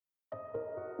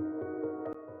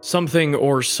Something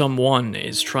or someone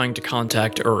is trying to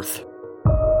contact Earth.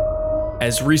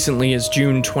 As recently as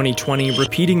June 2020,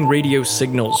 repeating radio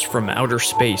signals from outer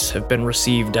space have been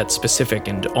received at specific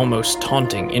and almost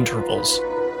taunting intervals.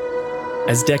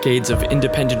 As decades of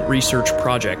independent research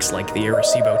projects like the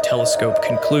Arecibo telescope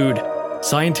conclude,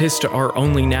 scientists are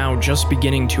only now just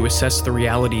beginning to assess the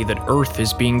reality that Earth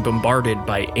is being bombarded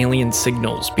by alien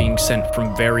signals being sent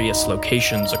from various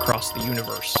locations across the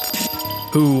universe.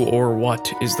 Who or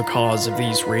what is the cause of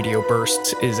these radio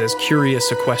bursts is as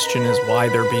curious a question as why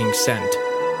they're being sent.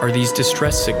 Are these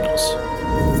distress signals?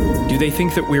 Do they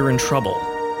think that we're in trouble?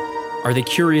 Are they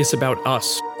curious about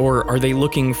us, or are they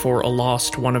looking for a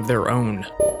lost one of their own?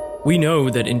 We know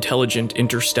that intelligent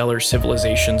interstellar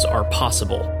civilizations are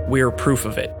possible. We're proof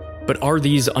of it. But are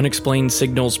these unexplained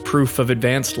signals proof of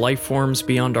advanced life forms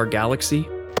beyond our galaxy?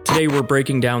 Today we're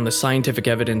breaking down the scientific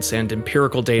evidence and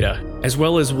empirical data, as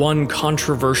well as one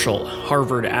controversial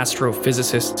Harvard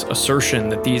astrophysicist's assertion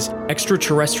that these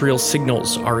extraterrestrial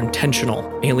signals are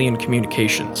intentional alien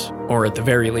communications, or at the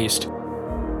very least,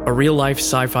 a real-life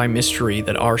sci-fi mystery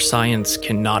that our science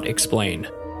cannot explain.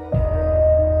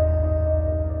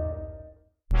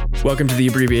 Welcome to the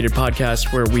Abbreviated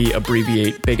Podcast, where we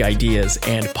abbreviate big ideas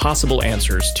and possible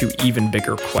answers to even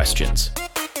bigger questions.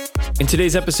 In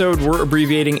today's episode, we're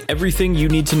abbreviating everything you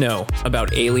need to know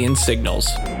about alien signals.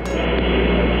 3,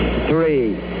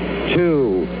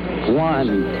 2,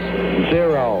 1,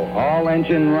 0. All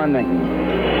engine running.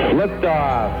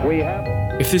 Liftoff. We have...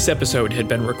 If this episode had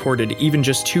been recorded even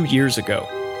just 2 years ago,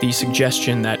 the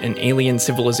suggestion that an alien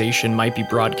civilization might be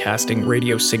broadcasting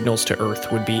radio signals to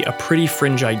Earth would be a pretty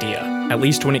fringe idea, at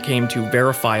least when it came to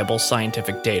verifiable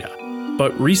scientific data.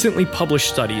 But recently published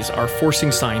studies are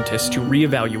forcing scientists to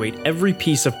reevaluate every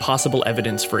piece of possible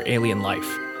evidence for alien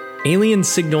life. Alien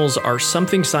signals are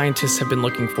something scientists have been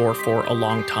looking for a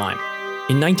long time.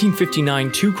 In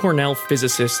 1959, two Cornell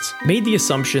physicists made the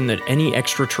assumption that any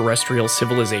extraterrestrial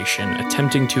civilization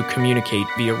attempting to communicate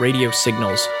via radio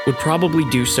signals would probably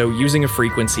do so using a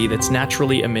frequency that's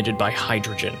naturally emitted by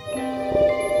hydrogen.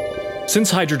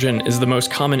 Since hydrogen is the most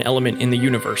common element in the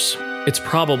universe, it's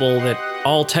probable that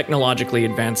all technologically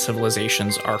advanced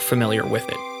civilizations are familiar with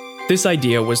it. This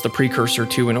idea was the precursor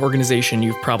to an organization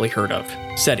you've probably heard of,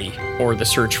 SETI, or the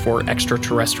Search for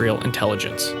Extraterrestrial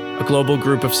Intelligence, a global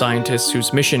group of scientists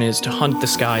whose mission is to hunt the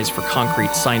skies for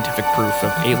concrete scientific proof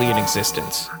of alien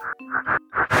existence.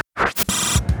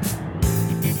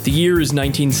 The year is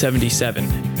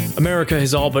 1977. America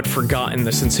has all but forgotten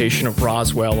the sensation of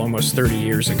Roswell almost 30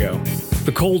 years ago.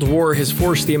 The Cold War has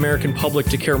forced the American public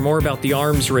to care more about the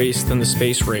arms race than the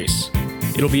space race.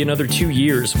 It'll be another 2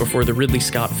 years before the Ridley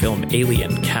Scott film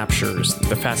Alien captures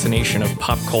the fascination of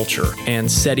pop culture,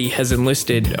 and SETI has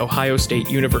enlisted Ohio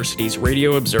State University's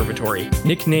radio observatory,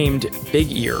 nicknamed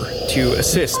Big Ear, to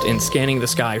assist in scanning the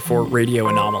sky for radio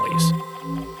anomalies.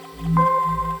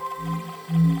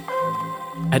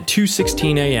 At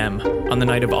 2:16 a.m. on the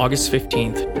night of August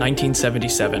 15th,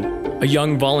 1977, a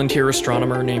young volunteer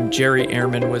astronomer named Jerry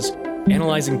Ehrman was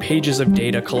analyzing pages of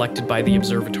data collected by the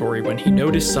observatory when he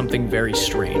noticed something very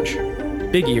strange.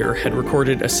 Big Ear had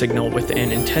recorded a signal with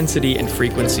an intensity and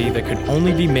frequency that could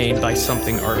only be made by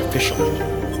something artificial.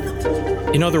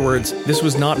 In other words, this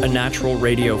was not a natural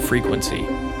radio frequency.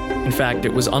 In fact,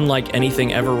 it was unlike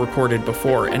anything ever recorded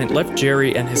before, and it left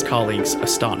Jerry and his colleagues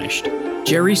astonished.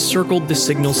 Jerry circled the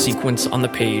signal sequence on the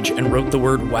page and wrote the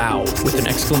word "wow" with an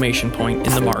exclamation point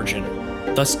in the margin,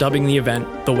 thus dubbing the event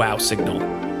the WOW signal.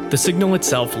 The signal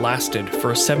itself lasted for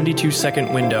a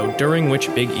 72-second window during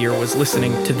which Big Ear was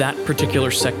listening to that particular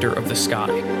sector of the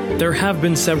sky. There have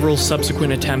been several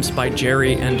subsequent attempts by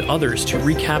Jerry and others to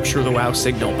recapture the WOW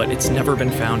signal, but it's never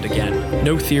been found again.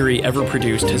 No theory ever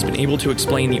produced has been able to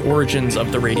explain the origins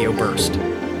of the radio burst.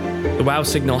 The WOW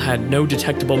signal had no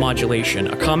detectable modulation,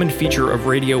 a common feature of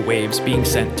radio waves being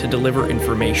sent to deliver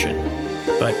information.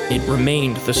 But it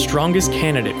remained the strongest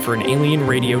candidate for an alien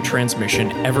radio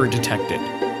transmission ever detected.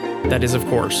 That is, of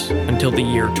course, until the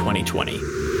year 2020.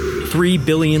 3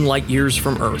 billion light years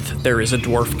from Earth, there is a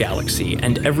dwarf galaxy,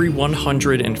 and every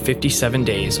 157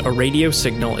 days, a radio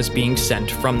signal is being sent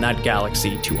from that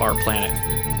galaxy to our planet.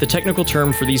 The technical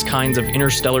term for these kinds of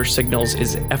interstellar signals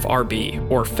is FRB,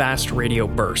 or Fast Radio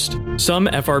Burst. Some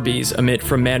FRBs emit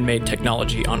from man-made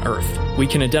technology on Earth. We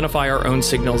can identify our own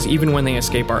signals even when they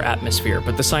escape our atmosphere,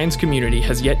 but the science community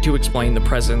has yet to explain the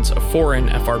presence of foreign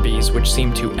FRBs which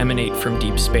seem to emanate from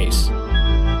deep space.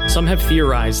 Some have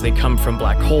theorized they come from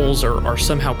black holes or are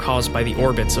somehow caused by the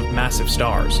orbits of massive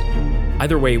stars.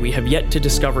 Either way, we have yet to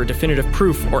discover definitive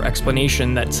proof or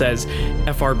explanation that says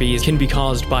FRBs can be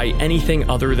caused by anything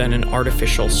other than an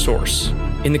artificial source.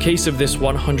 In the case of this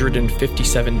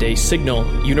 157-day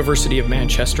signal, University of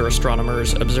Manchester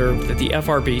astronomers observed that the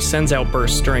FRB sends out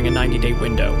bursts during a 90-day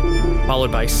window,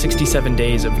 followed by 67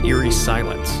 days of eerie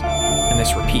silence. And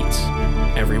this repeats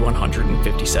every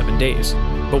 157 days.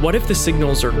 But what if the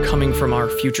signals are coming from our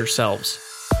future selves?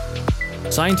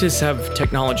 Scientists have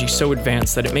technology so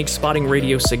advanced that it makes spotting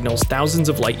radio signals thousands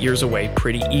of light years away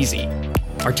pretty easy.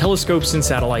 Our telescopes and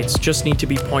satellites just need to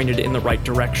be pointed in the right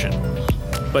direction.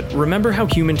 But remember how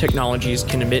human technologies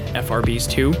can emit FRBs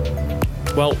too?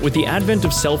 Well, with the advent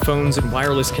of cell phones and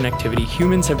wireless connectivity,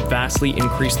 humans have vastly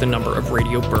increased the number of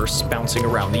radio bursts bouncing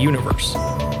around the universe.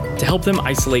 To help them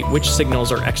isolate which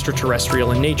signals are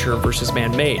extraterrestrial in nature versus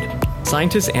man-made,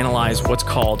 scientists analyze what's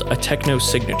called a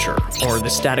technosignature, or the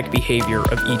static behavior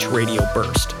of each radio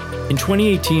burst. In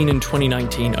 2018 and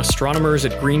 2019, astronomers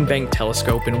at Green Bank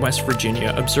Telescope in West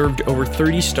Virginia observed over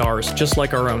 30 stars just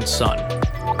like our own sun.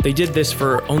 They did this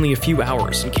for only a few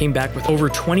hours and came back with over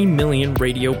 20 million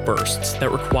radio bursts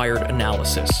that required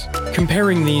analysis.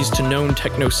 Comparing these to known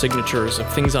technosignatures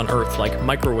of things on Earth like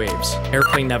microwaves,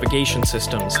 airplane navigation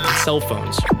systems, and cell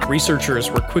phones, researchers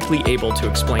were quickly able to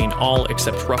explain all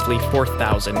except roughly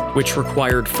 4,000, which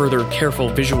required further careful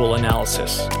visual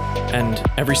analysis. And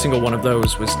every single one of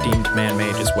those was deemed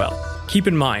man-made as well. Keep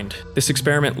in mind, this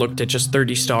experiment looked at just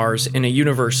 30 stars in a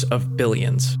universe of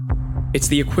billions. It's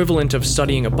the equivalent of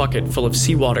studying a bucket full of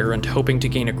seawater and hoping to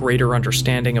gain a greater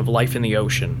understanding of life in the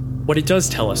ocean. What it does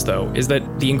tell us, though, is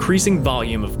that the increasing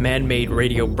volume of man-made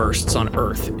radio bursts on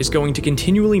Earth is going to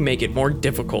continually make it more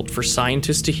difficult for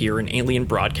scientists to hear an alien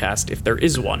broadcast if there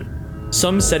is one.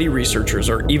 Some SETI researchers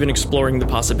are even exploring the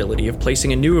possibility of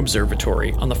placing a new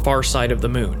observatory on the far side of the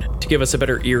moon to give us a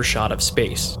better earshot of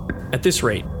space. At this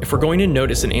rate, if we're going to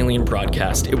notice an alien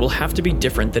broadcast, it will have to be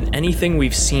different than anything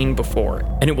we've seen before,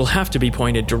 and it will have to be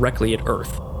pointed directly at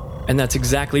Earth. And that's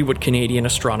exactly what Canadian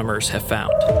astronomers have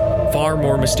found. Far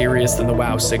more mysterious than the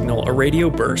WOW signal, a radio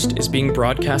burst is being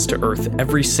broadcast to Earth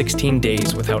every 16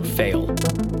 days without fail,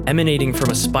 emanating from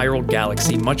a spiral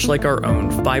galaxy much like our own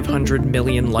 500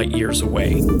 million light-years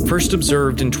away. First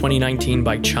observed in 2019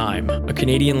 by CHIME, a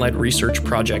Canadian-led research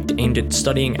project aimed at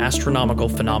studying astronomical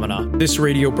phenomena, this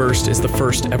radio burst is the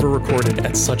first ever recorded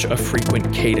at such a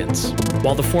frequent cadence.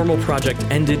 While the formal project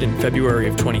ended in February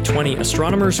of 2020,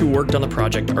 astronomers who worked on the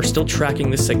project are still tracking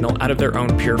the signal out of their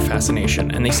own pure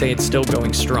fascination, and they say it's still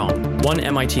going strong. One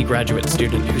MIT graduate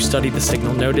student who studied the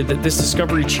signal noted that this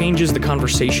discovery changes the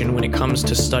conversation when it comes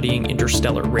to studying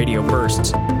interstellar radio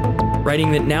bursts,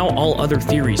 writing that now all other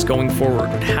theories going forward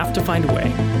would have to find a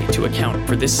way to account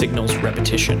for this signal's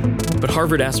repetition. But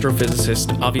Harvard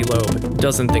astrophysicist Avi Loeb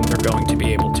doesn't think they're going to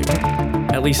be able to,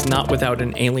 at least not without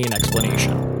an alien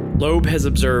explanation. Loeb has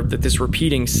observed that this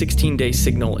repeating 16-day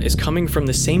signal is coming from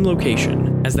the same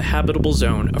location as the habitable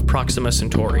zone of Proxima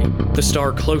Centauri, the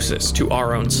star closest to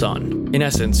our own sun. In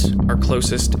essence, our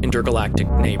closest intergalactic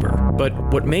neighbor. But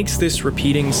what makes this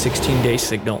repeating 16-day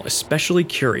signal especially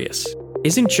curious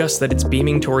isn't just that it's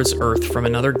beaming towards Earth from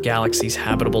another galaxy's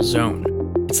habitable zone.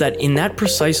 It's that in that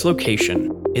precise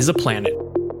location is a planet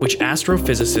which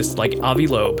astrophysicists like Avi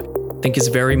Loeb think is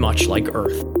very much like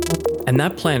Earth. And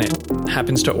that planet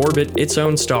happens to orbit its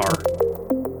own star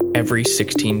every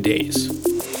 16 days.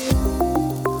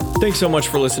 Thanks so much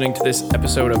for listening to this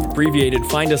episode of Abbreviated.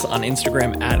 Find us on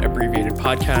Instagram at Abbreviated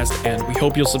Podcast, and we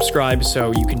hope you'll subscribe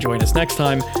so you can join us next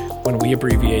time when we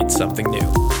abbreviate something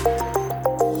new.